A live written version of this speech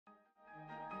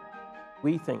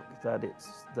We think that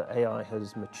AI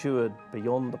has matured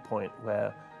beyond the point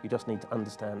where you just need to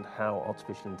understand how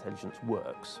artificial intelligence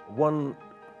works. One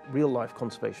real-life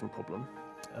conservation problem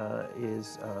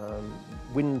is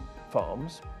wind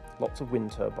farms, lots of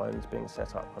wind turbines being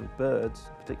set up, and birds,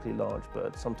 particularly large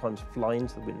birds, sometimes fly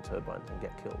into the wind turbines and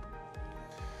get killed.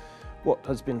 What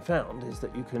has been found is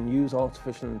that you can use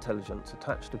artificial intelligence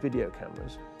attached to video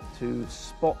cameras to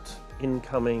spot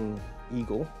incoming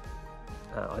eagle,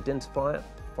 identify it,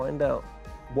 find out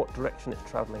what direction it's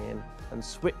travelling in, and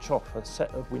switch off a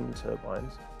set of wind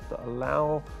turbines that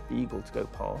allow the eagle to go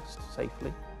past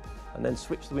safely, and then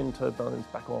switch the wind turbines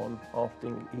back on after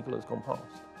the eagle has gone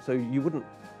past. So you wouldn't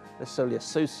necessarily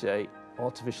associate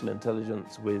artificial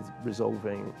intelligence with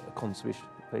resolving a conservation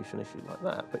issue like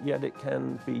that, but yet it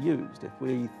can be used if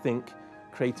we think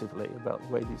creatively about the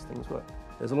way these things work.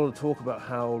 There's a lot of talk about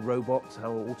how robots,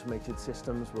 how automated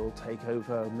systems will take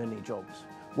over many jobs.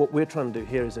 What we're trying to do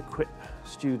here is equip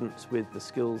students with the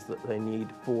skills that they need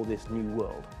for this new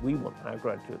world. We want our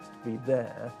graduates to be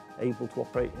there, able to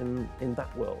operate in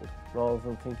that world, rather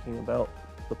than thinking about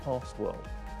the past world.